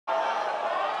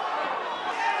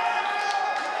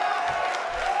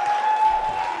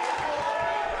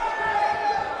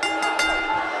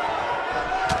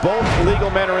Both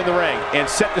legal men are in the ring and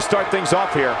set to start things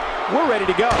off here. We're ready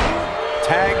to go.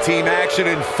 Tag team action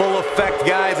in full effect,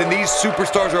 guys, and these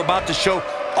superstars are about to show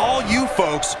all you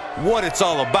folks what it's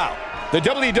all about. The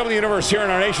WWE Universe here in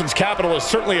our nation's capital is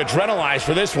certainly adrenalized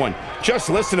for this one. Just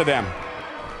listen to them.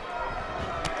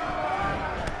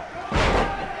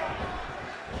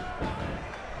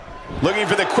 Looking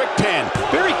for the quick pin.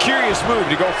 Very curious move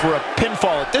to go for a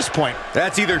pinfall at this point.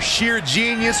 That's either sheer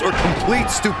genius or complete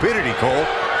stupidity, Cole.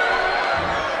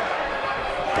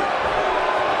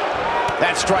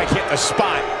 That strike hit the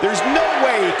spot. There's no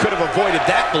way he could have avoided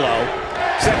that blow.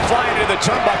 Sent flying into the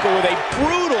turnbuckle with a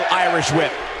brutal Irish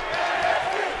whip.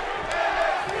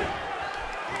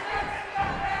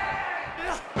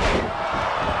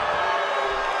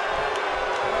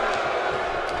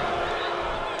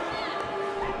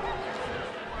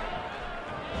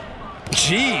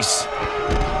 Jeez.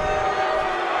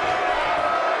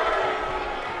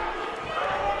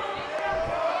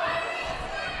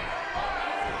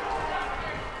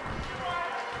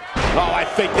 Oh, I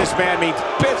think this man means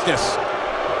business.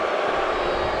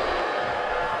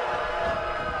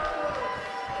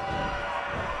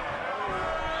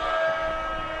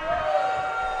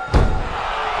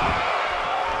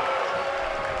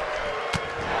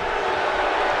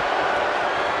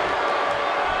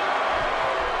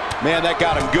 Man, that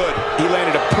got him good. He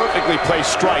landed a perfectly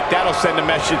placed strike. That'll send a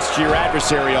message to your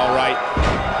adversary, all right.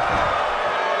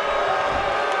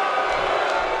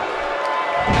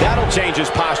 That'll change his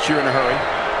posture in a hurry.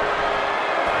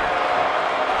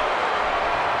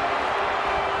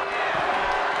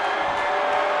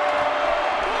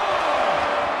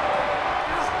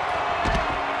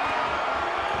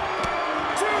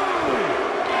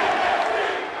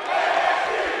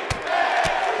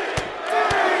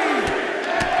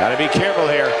 Gotta be careful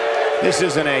here. This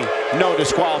isn't a no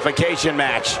disqualification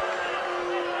match.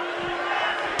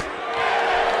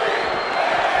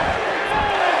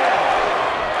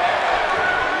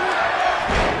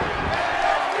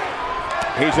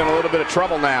 He's in a little bit of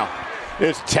trouble now.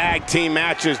 This tag team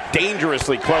match is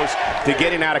dangerously close to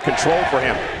getting out of control for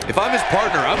him. If I'm his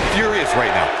partner, I'm furious right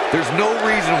now. There's no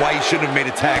reason why he shouldn't have made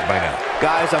a tag by now.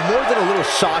 Guys, I'm more than a little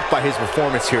shocked by his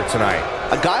performance here tonight.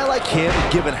 A guy like him,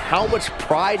 given how much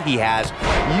pride he has,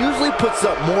 usually puts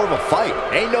up more of a fight.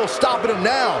 Ain't no stopping him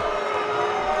now.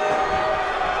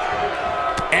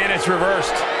 And it's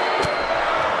reversed.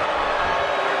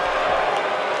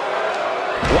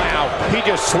 Wow, he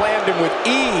just slammed him with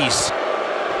ease.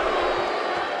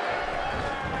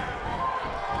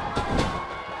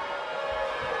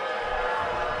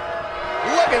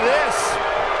 Look at this.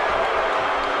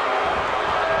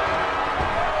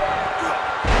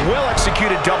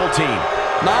 Well-executed double team.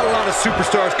 Not a lot of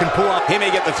superstars can pull off. He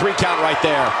may get the 3 count right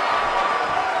there.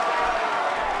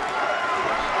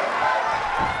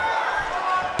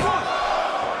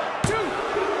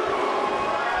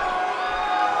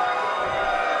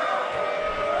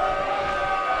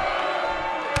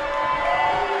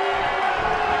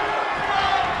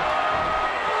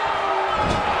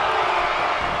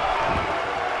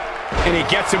 And he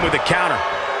gets him with the counter.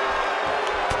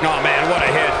 Oh, man, what a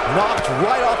hit. Knocked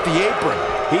right off the apron.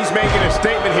 He's making a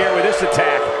statement here with this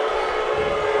attack.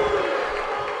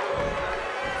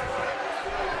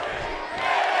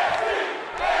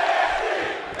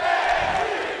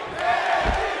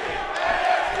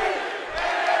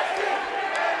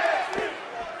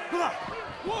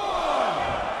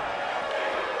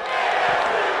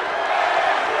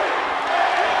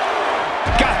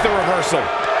 Got the reversal.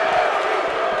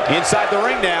 Inside the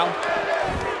ring now.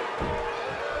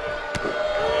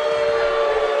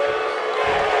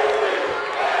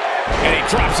 And he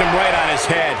drops him right on his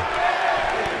head.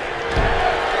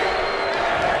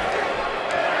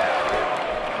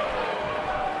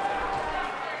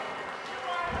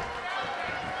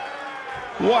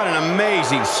 What an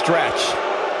amazing stretch.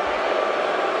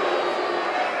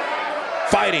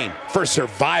 Fighting for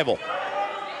survival.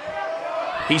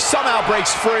 He somehow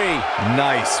breaks free.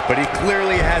 Nice, but he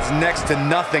clearly has next to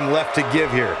nothing left to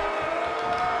give here.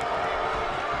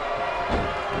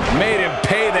 Made him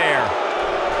pay there.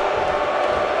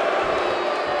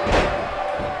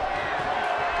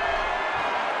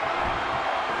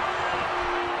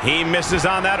 He misses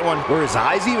on that one. Were his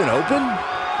eyes even open?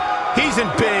 He's in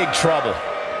big trouble.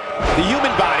 The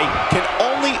human body can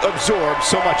only absorb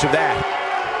so much of that.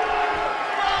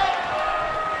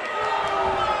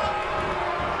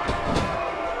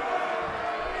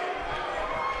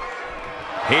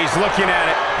 He's looking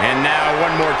at it, and now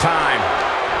one more time.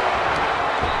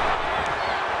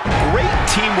 Great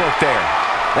teamwork there.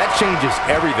 That changes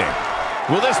everything.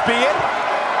 Will this be it?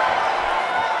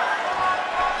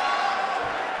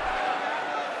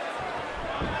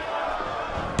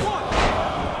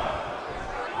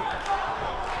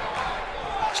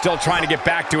 Still trying to get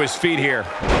back to his feet here.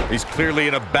 He's clearly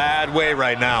in a bad way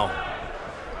right now.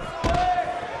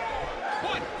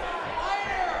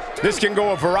 This can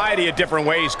go a variety of different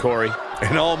ways, Corey.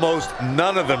 And almost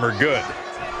none of them are good.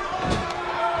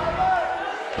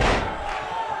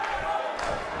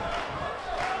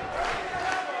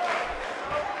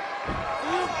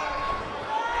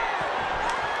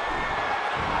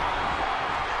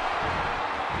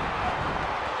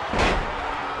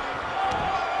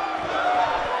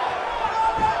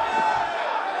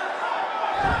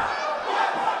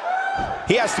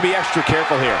 He has to be extra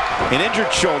careful here. An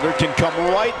injured shoulder can come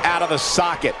right out of the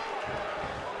socket.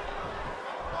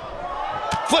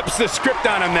 Flips the script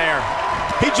on him there.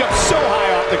 He jumps so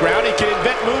high off the ground, he can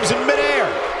invent moves in midair.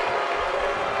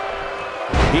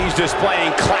 He's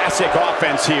displaying classic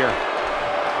offense here.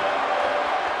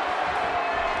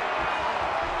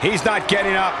 He's not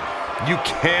getting up. You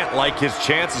can't like his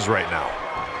chances right now.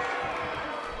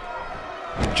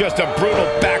 Just a brutal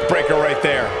backbreaker right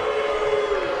there.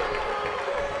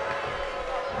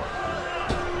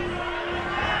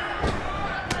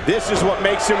 This is what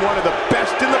makes him one of the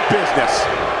best in the business.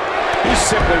 He's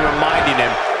simply reminding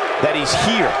him that he's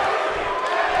here.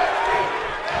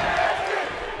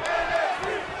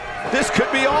 This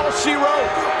could be all she wrote.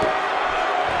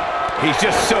 He's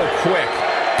just so quick.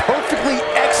 Perfectly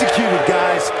executed,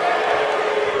 guys.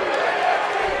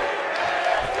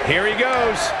 Here he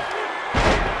goes.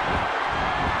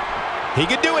 He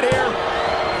could do it here.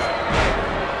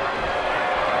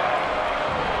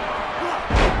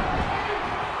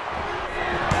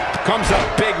 Comes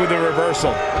up big with a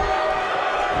reversal.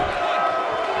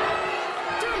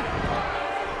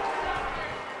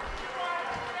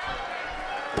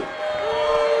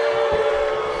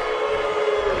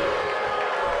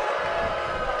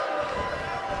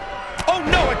 Oh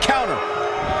no, a counter.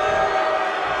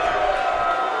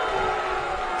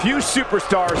 Few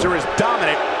superstars are as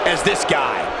dominant as this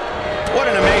guy. What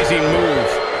an amazing move.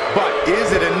 But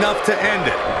is it enough to end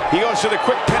it? He goes for the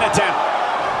quick pin attempt.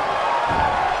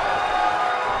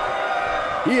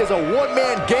 He is a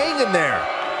one-man gang in there.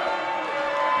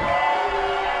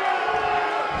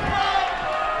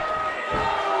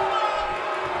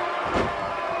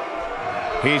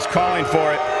 He's calling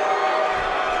for it.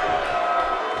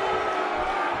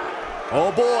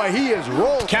 Oh boy, he is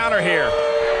rolling. Counter here.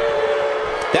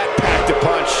 That packed a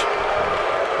punch.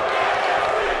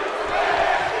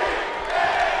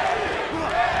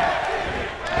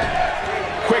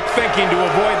 Quick thinking to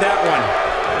avoid that one.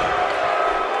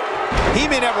 He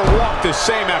may never walk the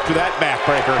same after that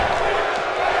backbreaker.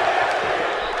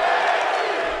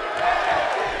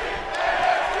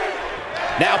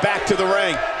 Now back to the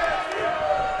ring.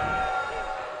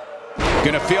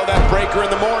 Gonna feel that breaker in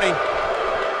the morning.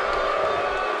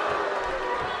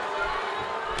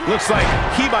 Looks like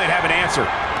he might have an answer.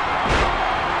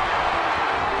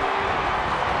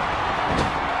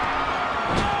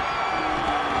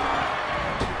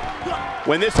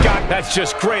 When this guy... That's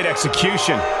just great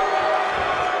execution.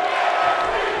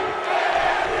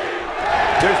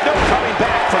 There's no coming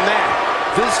back from that.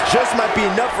 This just might be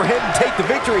enough for him to take the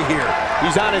victory here.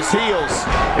 He's on his heels.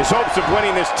 His hopes of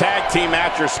winning this tag team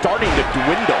match are starting to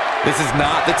dwindle. This is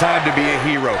not the time to be a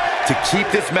hero. To keep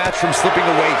this match from slipping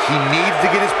away, he needs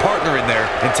to get his partner in there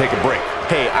and take a break.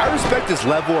 Hey, I respect his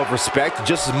level of respect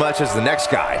just as much as the next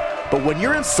guy. But when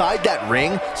you're inside that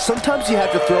ring, sometimes you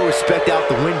have to throw respect out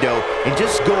the window and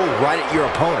just go right at your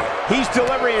opponent. He's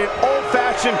delivering an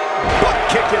old-fashioned butt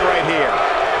kicking right here.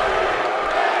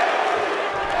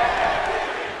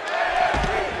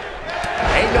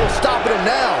 Ain't no stopping him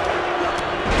now.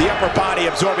 The upper body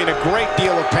absorbing a great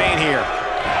deal of pain here.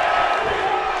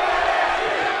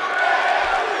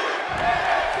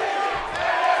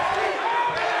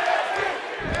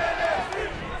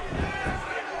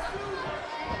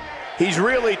 He's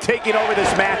really taking over this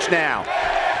match now.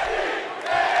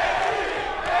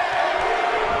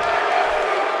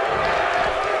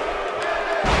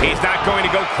 He's not going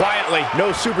to go quietly.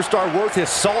 No superstar worth his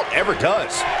salt ever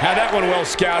does. Had that one well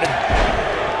scouted.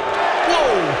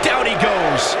 Whoa, down he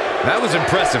goes. That was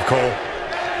impressive, Cole.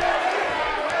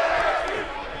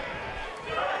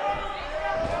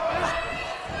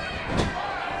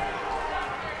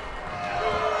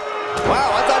 Wow,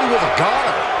 I thought he was a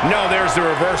goner. No, there's the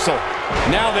reversal.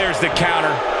 Now there's the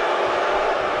counter.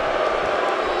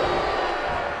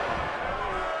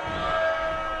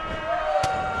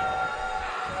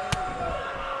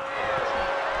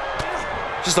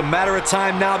 Just a matter of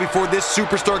time now before this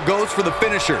superstar goes for the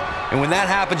finisher. And when that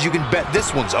happens, you can bet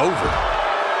this one's over.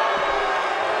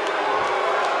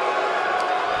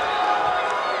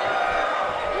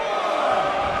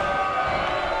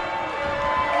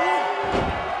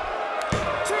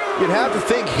 You'd have to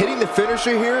think hitting the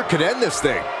finisher here could end this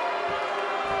thing.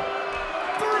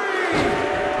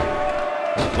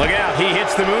 Look out, he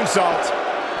hits the moonsault.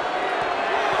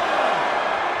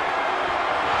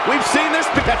 We've seen this,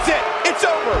 but that's it. It's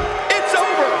over. It's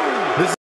over.